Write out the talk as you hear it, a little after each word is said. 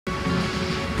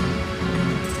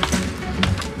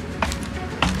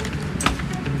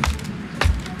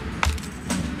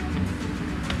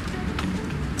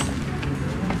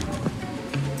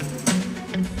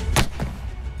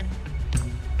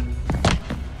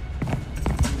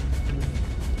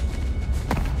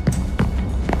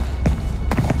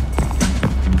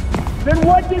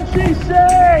What did she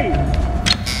say?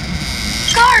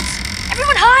 Guards!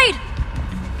 Everyone hide!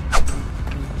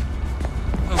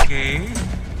 Okay.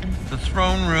 The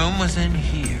throne room was in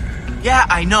here. Yeah,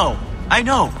 I know.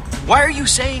 Why are you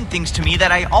saying things to me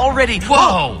that I already...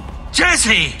 Whoa!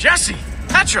 Jesse! Jesse!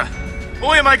 Petra!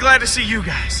 Boy, am I glad to see you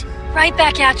guys. Right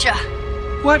back at ya.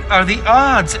 What are the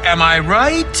odds? Am I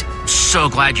right? So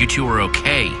glad you two are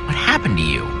okay. What happened to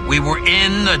you? We were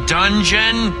in the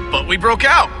dungeon. But we broke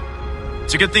out.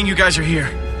 It's a good thing you guys are here.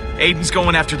 Aiden's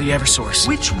going after the Eversource.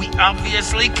 Which we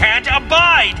obviously can't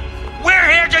abide. We're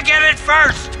here to get it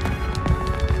first.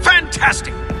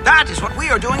 Fantastic! That is what we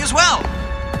are doing as well.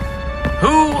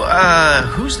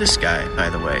 Who's this guy, by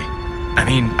the way? I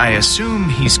mean, I assume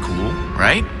he's cool,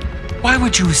 right? Why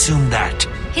would you assume that?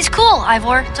 He's cool,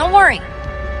 Ivor. Don't worry.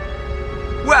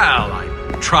 Well,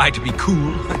 I try to be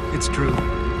cool. It's true.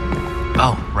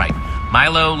 Oh, right.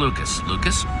 Milo, Lucas.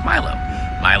 Lucas, Milo.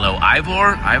 Milo,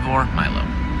 Ivor. Ivor, Milo.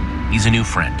 He's a new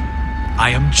friend.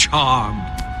 I am charmed.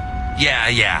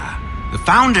 Yeah. The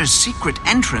Founder's secret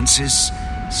entrance is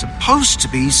supposed to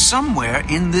be somewhere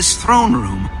in this throne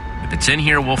room. If it's in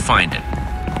here, we'll find it.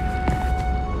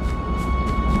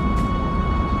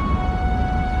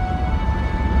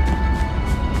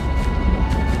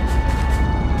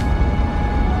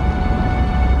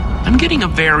 I'm getting a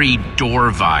very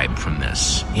door vibe from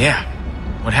this. Yeah.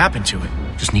 What happened to it?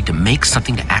 Just need to make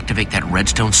something to activate that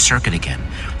redstone circuit again.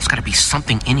 There's gotta be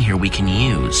something in here we can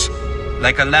use.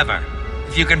 Like a lever.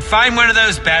 If you can find one of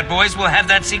those bad boys, we'll have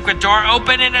that secret door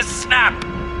open in a snap.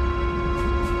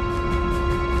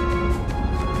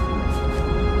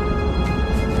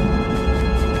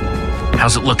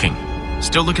 How's it looking?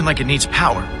 Still looking like it needs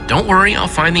power. Don't worry, I'll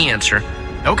find the answer.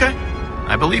 Okay.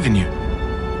 I believe in you.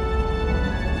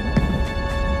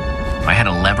 If I had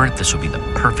a lever, this would be the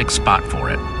perfect spot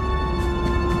for it.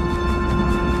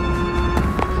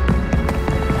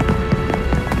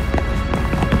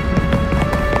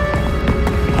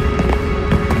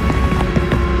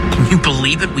 Can you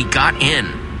believe it? We got in.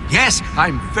 Yes,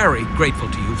 I'm very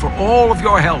grateful to you for all of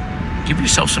your help. Give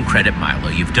yourself some credit, Milo.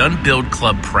 You've done Build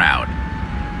Club proud.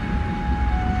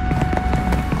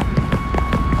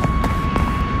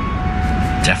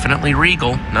 Definitely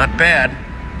regal. Not bad.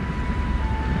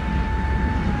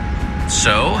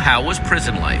 So, how was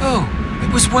prison life? Oh,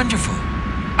 it was wonderful.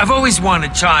 I've always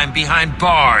wanted time behind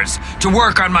bars to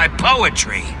work on my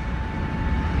poetry.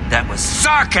 That was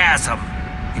sarcasm,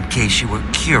 in case you were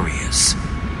curious.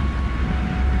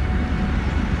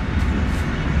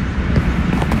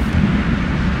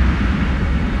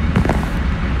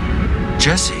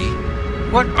 Jesse,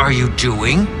 what are you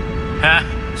doing? Ha,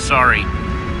 sorry.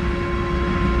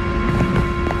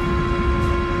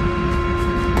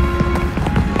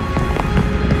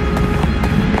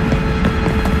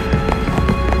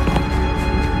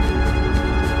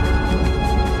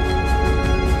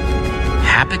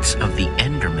 Habits of the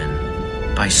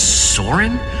Enderman by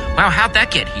Soren? Wow, how'd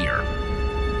that get here?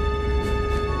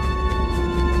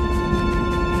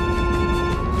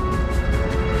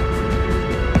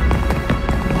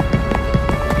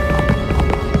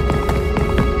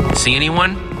 See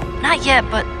anyone? Not yet,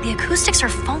 but the acoustics are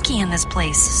funky in this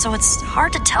place, so it's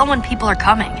hard to tell when people are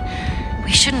coming.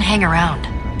 We shouldn't hang around.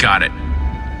 Got it.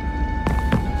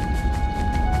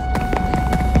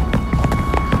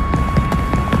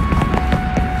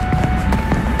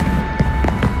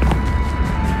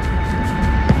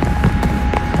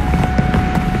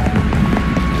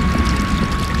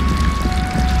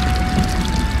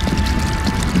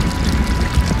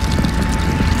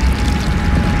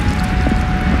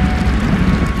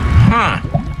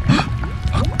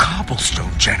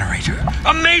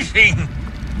 Amazing!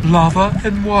 Lava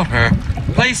and water,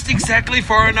 placed exactly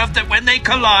far enough that when they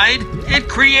collide, it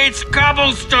creates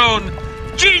cobblestone!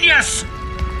 Genius!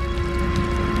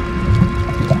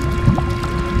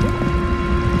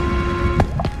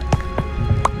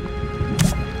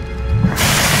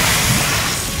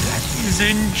 That is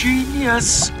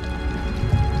ingenious.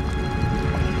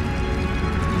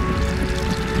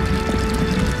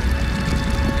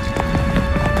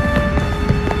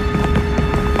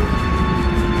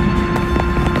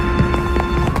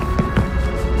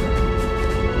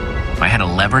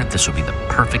 Lever, this would be the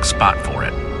perfect spot for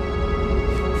it.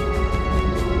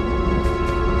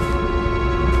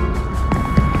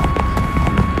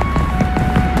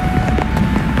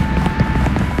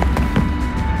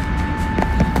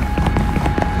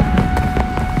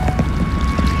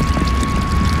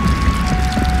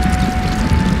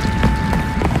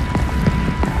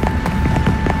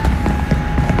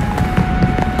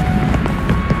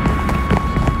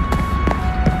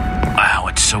 Wow,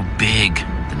 it's so big.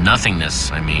 The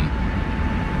nothingness, I mean.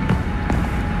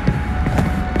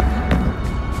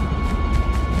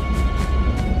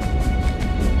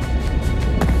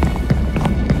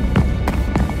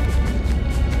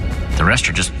 The rest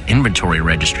are just inventory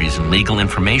registries and legal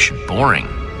information. Boring.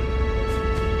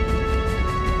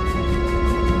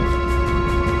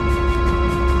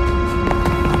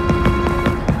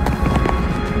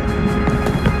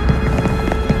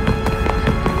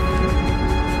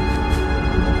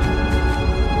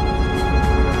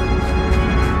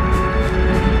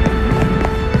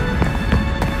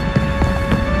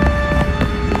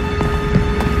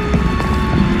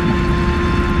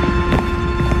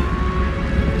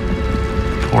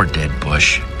 Poor dead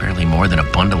bush. Barely more than a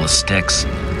bundle of sticks.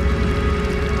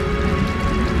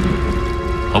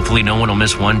 Hopefully no one will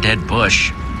miss one dead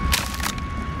bush.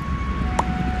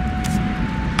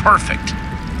 Perfect.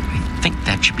 I think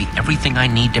that should be everything I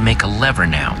need to make a lever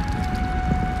now.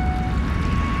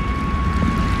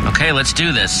 Okay, let's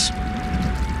do this.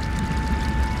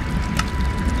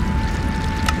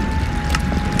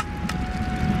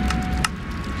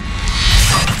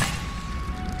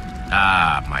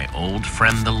 Ah, my old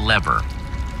friend the lever.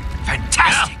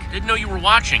 Fantastic! Yeah, didn't know you were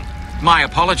watching. My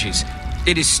apologies.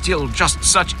 It is still just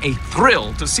such a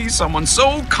thrill to see someone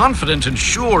so confident and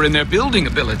sure in their building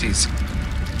abilities.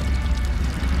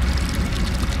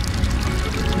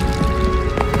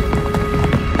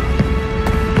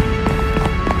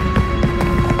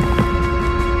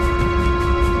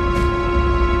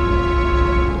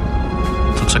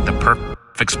 Looks like the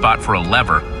perfect spot for a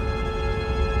lever.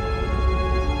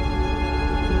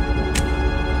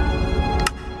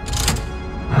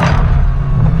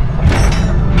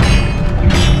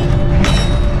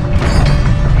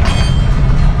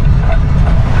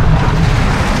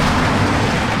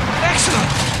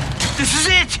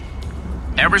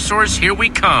 Eversource, here we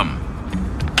come.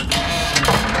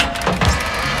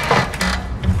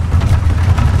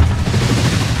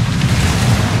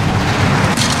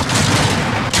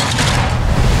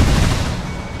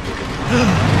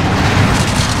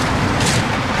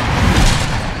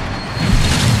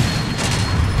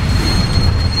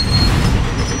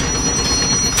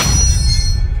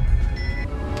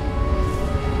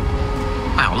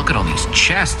 Wow, look at all these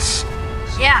chests.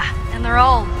 Yeah, and they're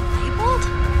all labeled?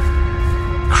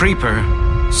 Creeper,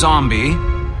 zombie,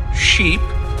 sheep,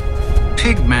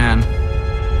 pigman.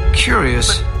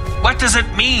 Curious. But what does it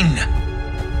mean?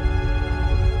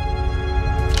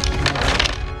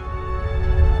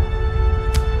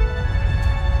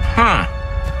 Huh.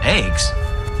 Eggs?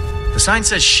 The sign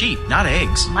says sheep, not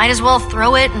eggs. Might as well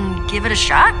throw it and give it a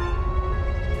shot?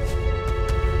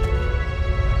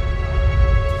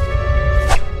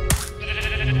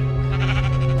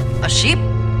 A sheep?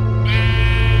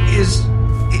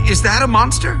 Is that a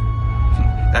monster?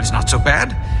 That is not so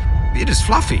bad. It is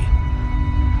fluffy.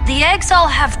 The eggs all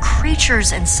have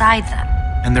creatures inside them.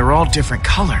 And they're all different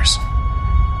colors.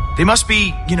 They must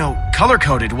be,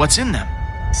 color-coded what's in them.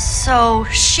 So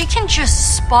she can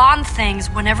just spawn things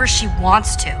whenever she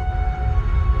wants to.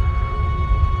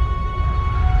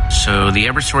 So the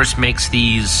Eversource makes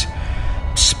these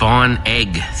spawn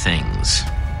egg things.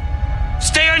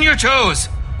 Stay on your toes!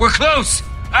 We're close!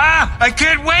 Ah, I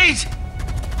can't wait!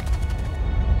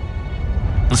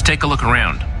 Let's take a look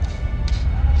around.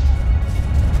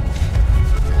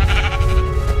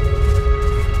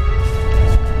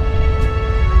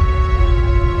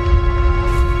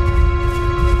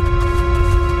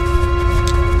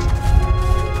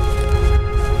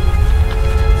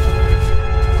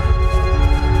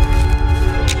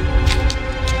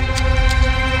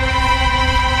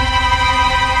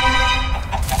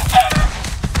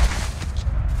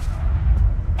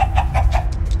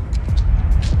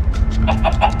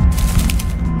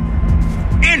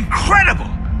 Incredible!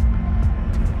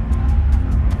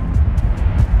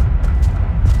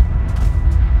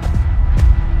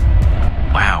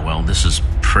 Wow, well, this is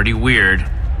pretty weird.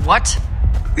 What?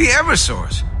 The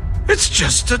Eversource. It's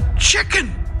just a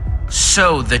chicken.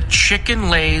 So the chicken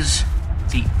lays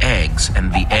the eggs,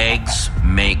 and the eggs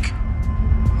make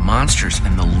monsters,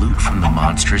 and the loot from the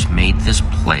monsters made this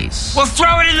place. Well,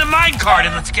 throw it in the minecart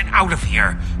and let's get out of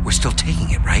here. We're still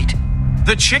taking it, right?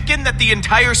 The chicken that the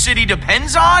entire city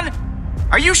depends on?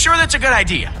 Are you sure that's a good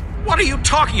idea? What are you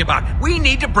talking about? We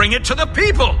need to bring it to the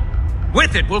people.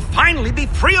 With it, we'll finally be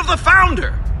free of the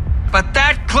founder. But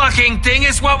that clucking thing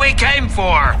is what we came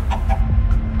for.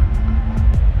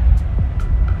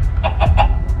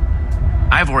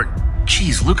 Ivor,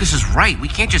 geez, Lucas is right. We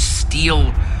can't just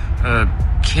steal,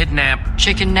 kidnap.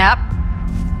 Chicken nap?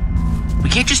 We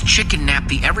can't just chicken nap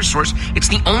the Eversource. It's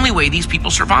the only way these people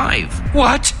survive.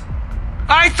 What?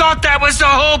 I thought that was the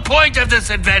whole point of this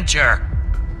adventure.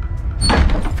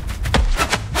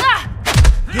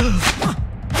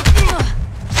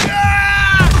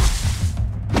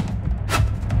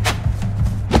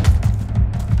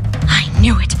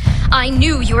 I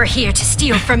knew you were here to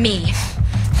steal from me.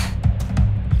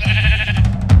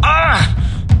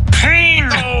 Pain!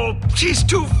 Oh, she's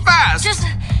too fast! Just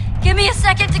give me a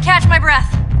second to catch my breath.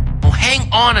 Well,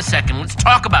 hang on a second. Let's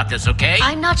talk about this, okay?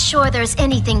 I'm not sure there's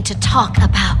anything to talk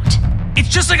about. It's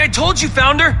just like I told you,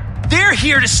 Founder. They're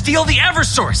here to steal the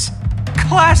Eversource.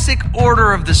 Classic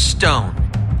Order of the Stone.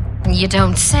 You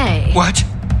don't say. What?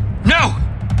 No!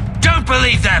 Don't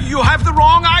believe them! You have the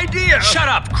wrong idea! Shut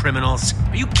up, criminals.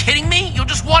 Are you kidding me? You'll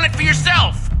just want it for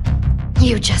yourself.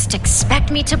 You just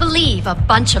expect me to believe a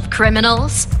bunch of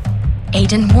criminals?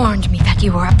 Aiden warned me that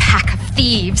you were a pack of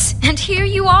thieves, and here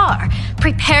you are,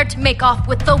 prepared to make off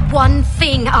with the one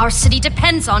thing our city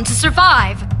depends on to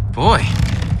survive. Boy,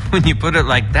 when you put it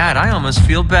like that, I almost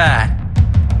feel bad.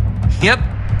 Yep.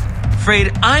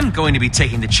 Afraid I'm going to be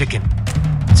taking the chicken.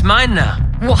 It's mine now.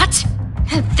 What?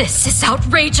 This is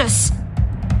outrageous.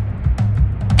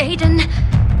 Aiden,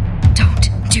 don't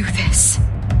do this.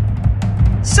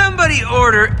 Somebody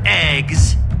order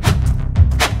eggs.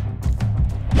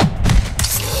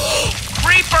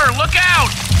 Reaper, look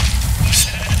out!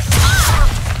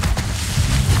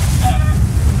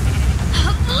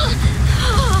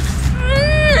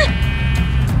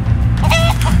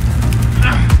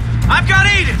 I've got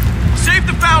Aiden. Save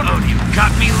the Founder. Oh, you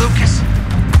got me, Lucas.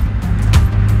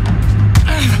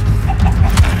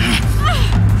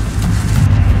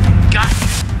 Got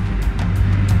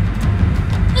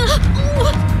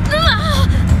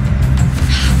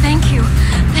Thank you.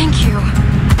 Thank you.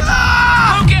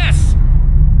 Lucas!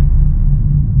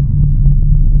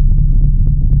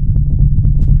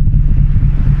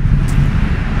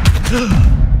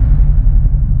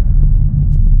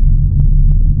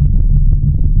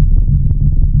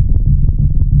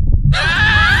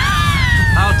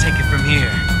 I'll take it from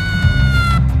here.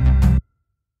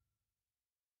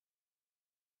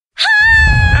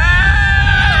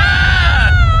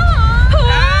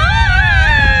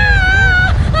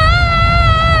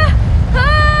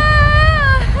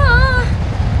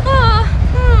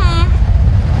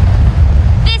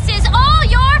 This is all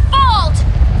your fault!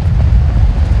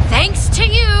 Thanks to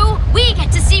you, we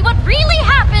get to see what really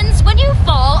happens when you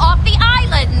fall off the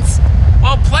islands.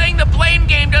 Well, playing the blame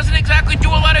game doesn't exactly do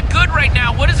a lot of good right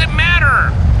now. What does it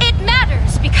matter? It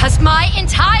matters because my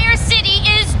entire city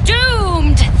is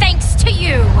doomed thanks to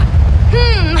you.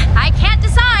 I can't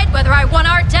decide whether I want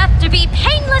our death to be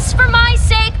painless for my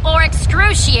sake or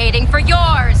excruciating for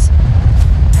yours.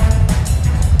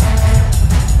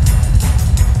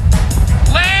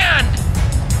 Land!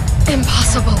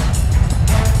 Impossible.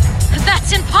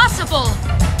 That's impossible.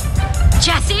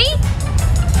 Jesse?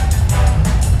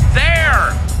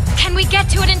 There! Can we get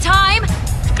to it in time?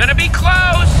 It's gonna be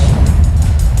close!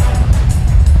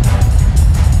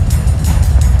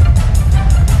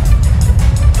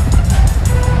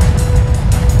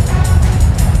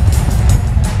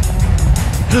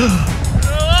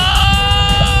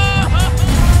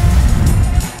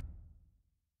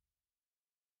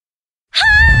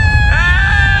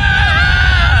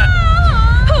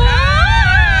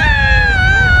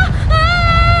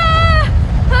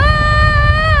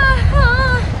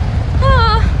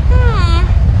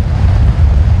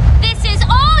 This is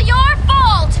all your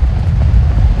fault!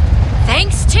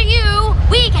 Thanks to you,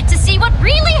 we get to see what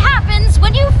really happens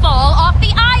when you fall off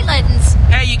the islands.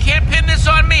 Hey, you can't pin this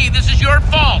on me. This is your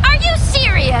fault. Are you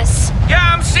serious?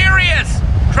 Yeah, I'm serious.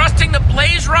 Trusting the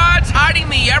blaze rods, hiding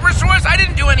the Eversource? I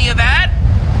didn't do any of that.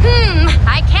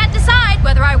 I can't decide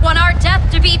whether I want our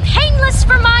death to be painless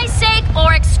for my sake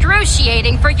or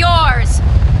excruciating for yours.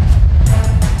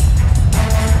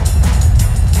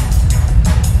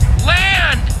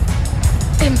 Land!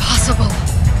 Impossible.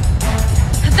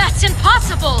 That's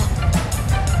impossible.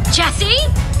 Jesse?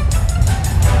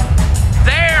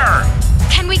 There!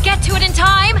 Can we get to it in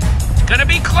time? It's gonna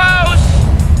be close!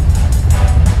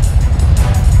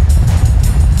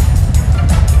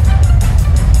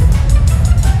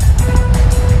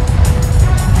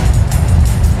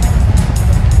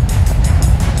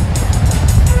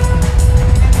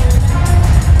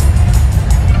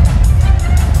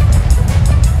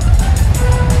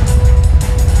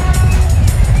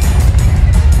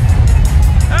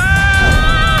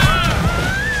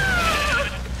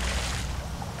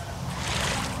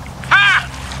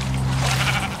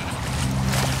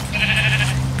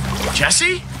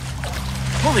 Jesse?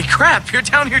 Holy crap, you're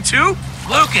down here too?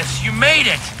 Lucas, you made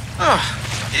it!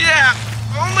 Yeah,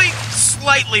 only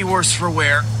slightly worse for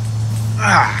wear.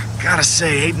 Gotta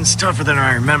say, Aiden's tougher than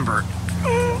I remember.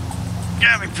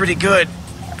 Got me pretty good.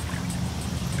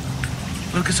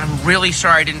 Lucas, I'm really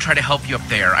sorry I didn't try to help you up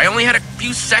there. I only had a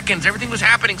few seconds. Everything was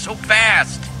happening so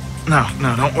fast. No,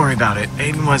 don't worry about it.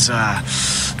 Aiden was,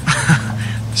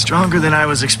 stronger than I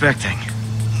was expecting.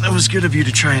 It was good of you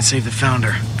to try and save the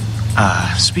Founder.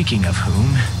 Speaking of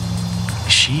whom,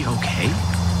 is she okay?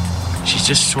 She's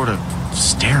just sort of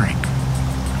staring.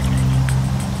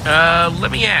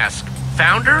 Let me ask.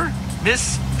 Founder?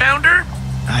 Miss Founder?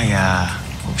 I,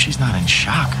 hope she's not in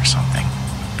shock or something.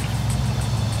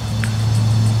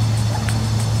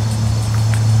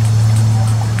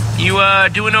 You,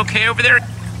 doing okay over there?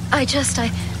 I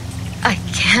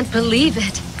can't believe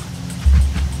it.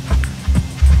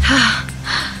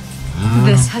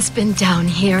 This has been down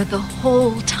here the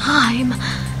whole time.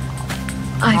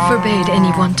 I forbade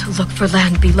anyone to look for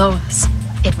land below us.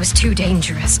 It was too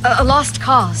dangerous. A lost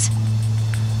cause.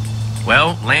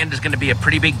 Well, land is going to be a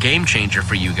pretty big game changer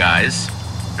for you guys.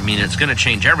 I mean, it's going to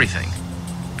change everything.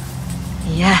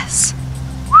 Yes.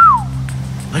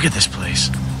 Look at this place.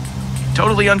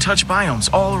 Totally untouched biomes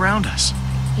all around us.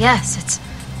 Yes, it's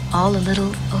all a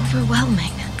little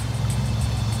overwhelming.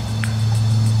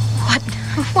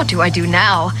 What do I do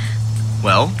now?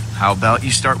 Well, how about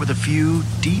you start with a few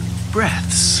deep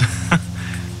breaths?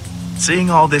 Seeing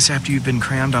all this after you've been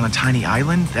crammed on a tiny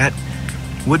island, that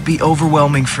would be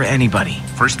overwhelming for anybody.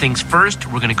 First things first,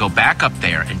 we're going to go back up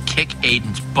there and kick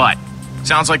Aiden's butt.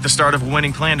 Sounds like the start of a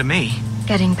winning plan to me.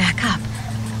 Getting back up.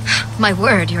 My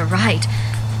word, you're right.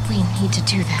 We need to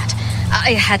do that.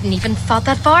 I hadn't even thought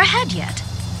that far ahead yet.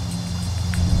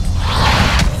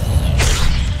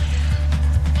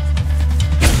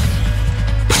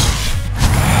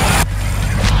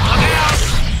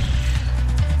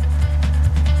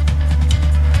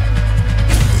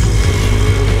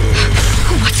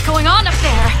 What's going on up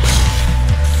there?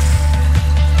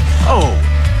 Oh,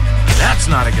 that's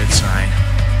not a good sign.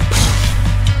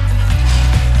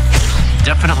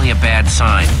 Definitely a bad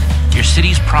sign. Your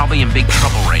city's probably in big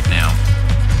trouble right now.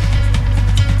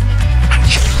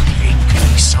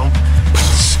 Being so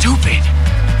stupid.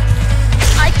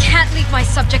 I can't leave my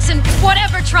subjects in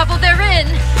whatever trouble they're in.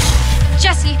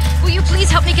 Jesse, will you please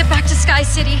help me get back to Sky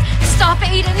City? Stop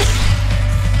Aiden.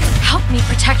 Help me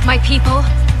protect my people.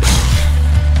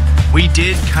 We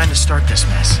did kind of start this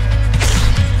mess.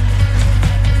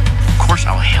 Of course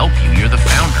I'll help you. You're the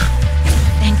Founder.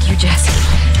 Thank you, Jesse.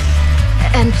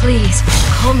 And please,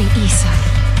 call me Issa.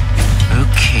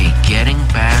 Okay, getting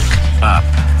back up.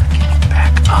 Getting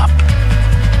back up.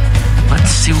 Let's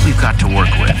see what we've got to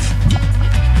work with.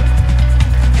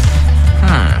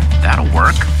 That'll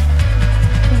work.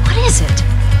 What is it?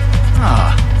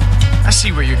 I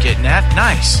see where you're getting at.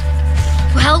 Nice.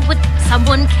 Well, would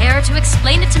someone care to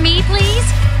explain it to me,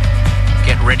 please?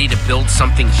 Get ready to build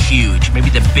something huge. Maybe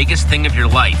the biggest thing of your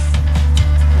life.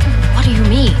 What do you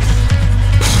mean?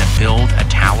 To build a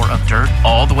tower of dirt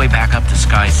all the way back up to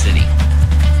Sky City.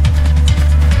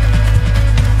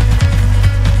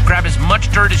 Grab as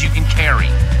much dirt as you can carry.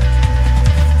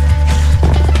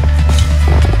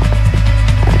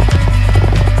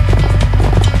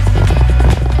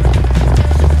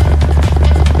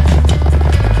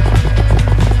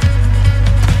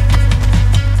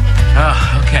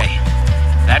 Okay.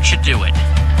 That should do it.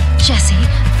 Jesse,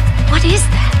 what is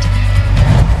that?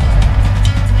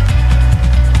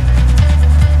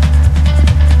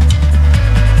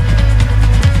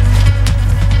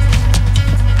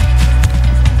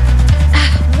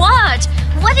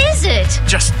 What is it?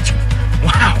 Just,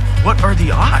 wow, what are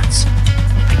the odds?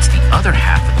 It's the other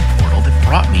half of the portal that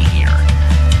brought me here.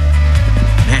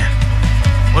 Man,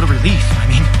 what a relief. I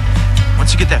mean,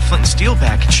 once you get that flint and steel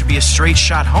back, it should be a straight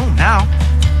shot home now.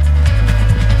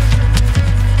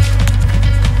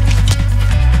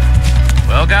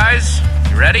 Well, guys,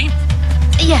 you ready?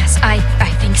 Yes, I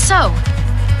think so.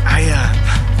 I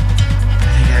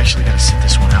think I actually gotta sit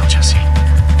this one out, Jesse.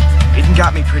 Aiden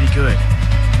got me pretty good.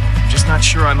 Just not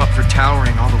sure I'm up for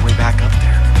towering all the way back up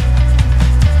there.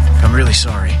 I'm really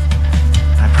sorry.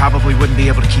 I probably wouldn't be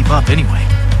able to keep up anyway.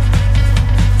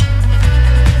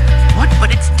 What?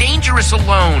 But it's dangerous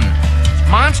alone.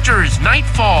 Monsters,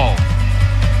 nightfall.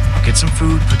 I'll get some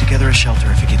food, put together a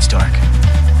shelter if it gets dark.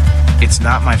 It's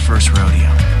not my first rodeo.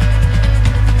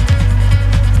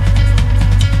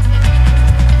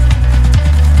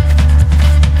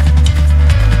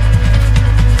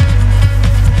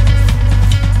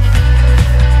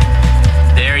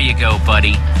 There you go,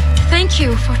 buddy. Thank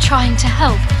you for trying to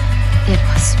help. It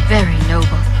was very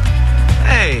noble.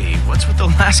 Hey, what's with the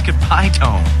last goodbye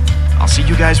tone? I'll see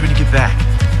you guys when you get back.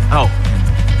 Oh,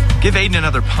 and give Aiden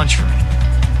another punch for me.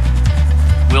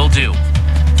 Will do.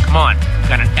 Come on, we've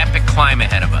got an epic climb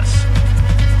ahead of us.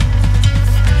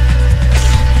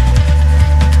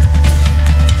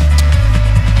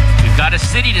 We've got a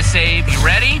city to save. You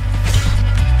ready?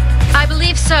 I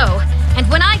believe so. And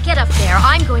when I get up there,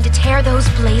 I'm going to tear those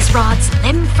blaze rods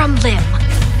limb from limb.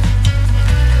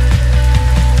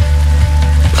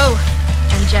 Oh,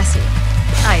 and Jesse,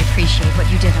 I appreciate what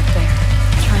you did up there.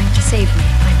 Trying to save me,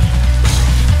 I mean.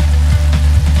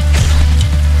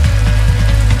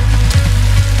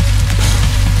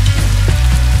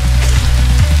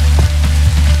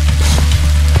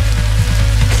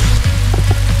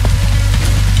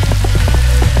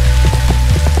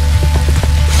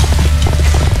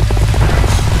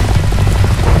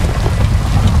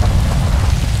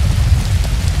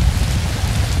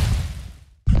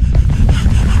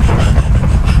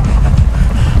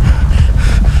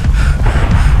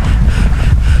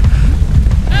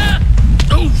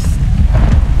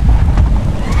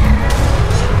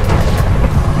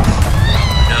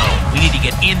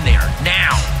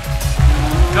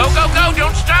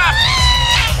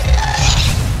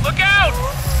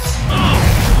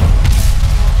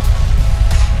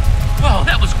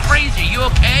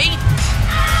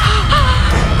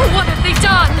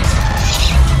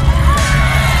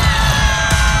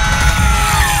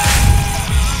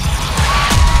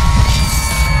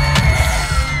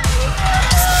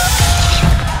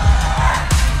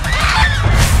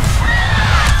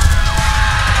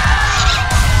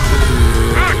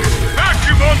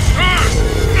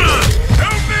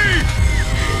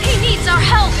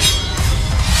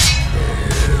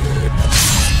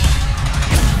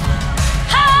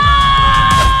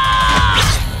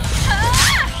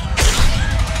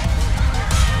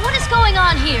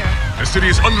 The city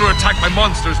is under attack by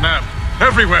monsters now.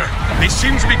 Everywhere. They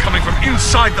seem to be coming from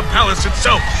inside the palace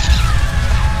itself.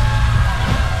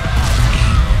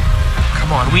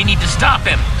 Come on, we need to stop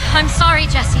him. I'm sorry,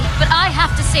 Jesse, but I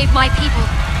have to save my people.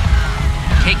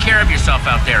 Take care of yourself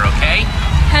out there, okay?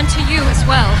 And to you as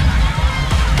well.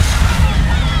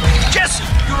 Jesse,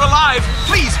 you're alive.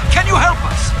 Please, can you help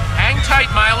us? Hang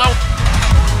tight, Milo.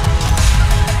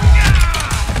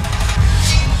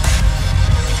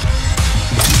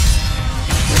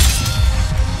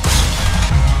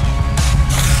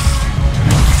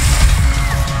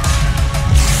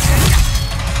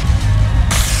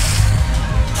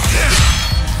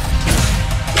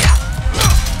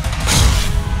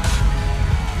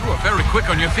 Quick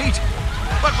on your feet.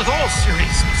 But with all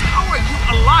seriousness, how are you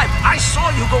alive? I saw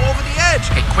you go over the edge.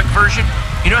 Hey, quick version.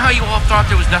 You know how you all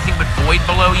thought there was nothing but void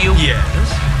below you? Yes.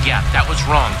 Yeah, that was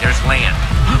wrong. There's land.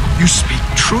 You speak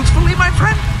truthfully, my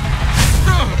friend?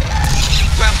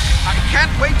 Well, I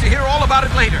can't wait to hear all about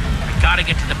it later. I gotta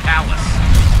get to the palace.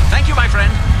 Thank you, my friend.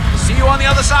 See you on the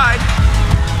other side.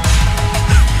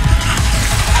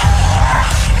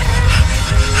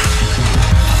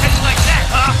 How you like that,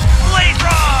 huh? Blaze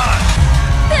rod!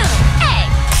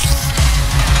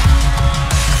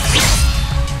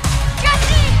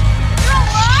 Jesse! You're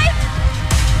alive?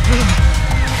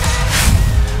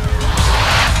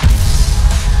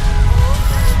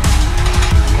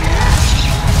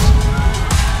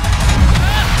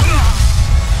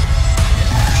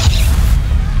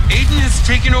 Aiden has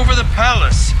taken over the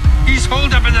palace. He's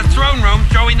holed up in the throne room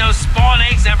throwing those spawn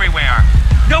eggs everywhere.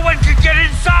 No one can get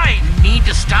inside! We need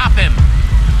to stop him.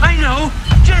 I know!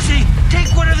 Jesse, take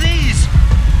one of these!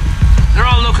 They're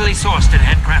all locally sourced and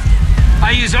handcrafted.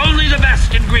 I use only the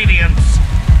best ingredients.